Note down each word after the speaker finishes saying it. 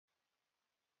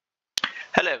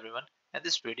Hello everyone, in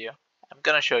this video I'm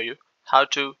gonna show you how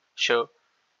to show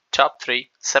top 3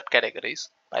 subcategories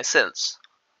by cells.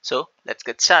 So let's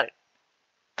get started.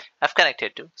 I've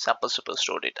connected to sample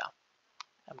superstore data.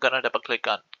 I'm gonna double click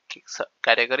on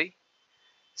category,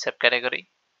 subcategory,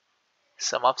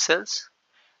 sum of cells.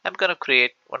 I'm gonna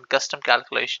create one custom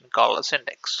calculation called as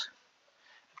index.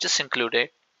 I've just included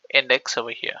index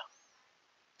over here.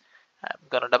 I'm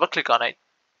gonna double click on it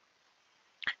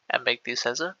and make this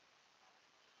as a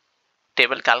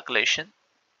table calculation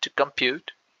to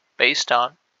compute based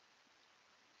on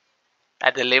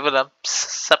at the level of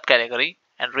subcategory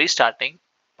and restarting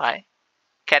by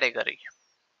category.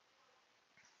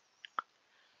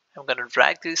 I'm going to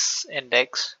drag this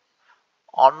index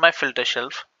on my filter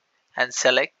shelf and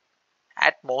select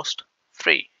at most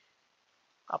 3.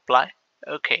 Apply.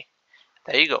 OK.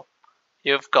 There you go.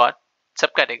 You've got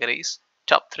subcategories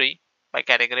top 3 by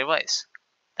category wise.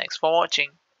 Thanks for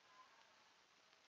watching.